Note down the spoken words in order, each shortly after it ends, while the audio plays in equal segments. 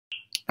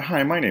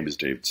Hi, my name is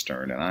David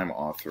Stern, and I'm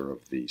author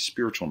of the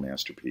spiritual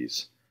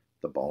masterpiece,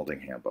 The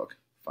Balding Handbook,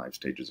 5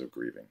 Stages of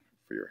Grieving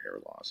for Your Hair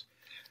Loss.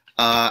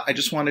 I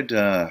just wanted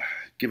to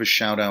give a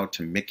shout out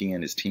to Mickey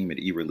and his team at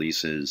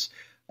eReleases.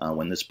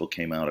 When this book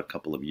came out a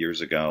couple of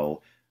years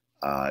ago,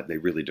 they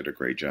really did a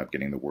great job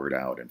getting the word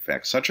out. In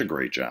fact, such a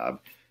great job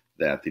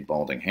that The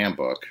Balding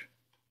Handbook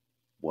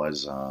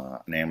was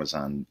an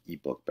Amazon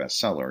ebook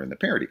bestseller in the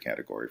parody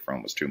category for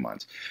almost 2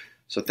 months.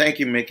 So thank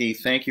you, Mickey.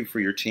 Thank you for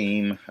your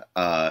team.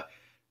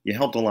 You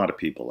helped a lot of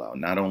people out.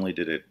 Not only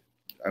did it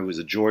was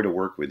a joy to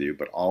work with you,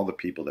 but all the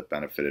people that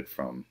benefited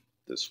from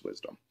this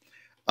wisdom.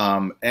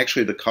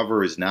 Actually, the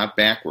cover is not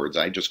backwards.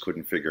 I just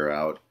couldn't figure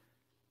out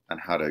on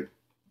how to,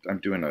 I'm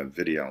doing a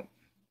video.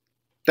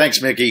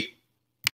 Thanks, Mickey.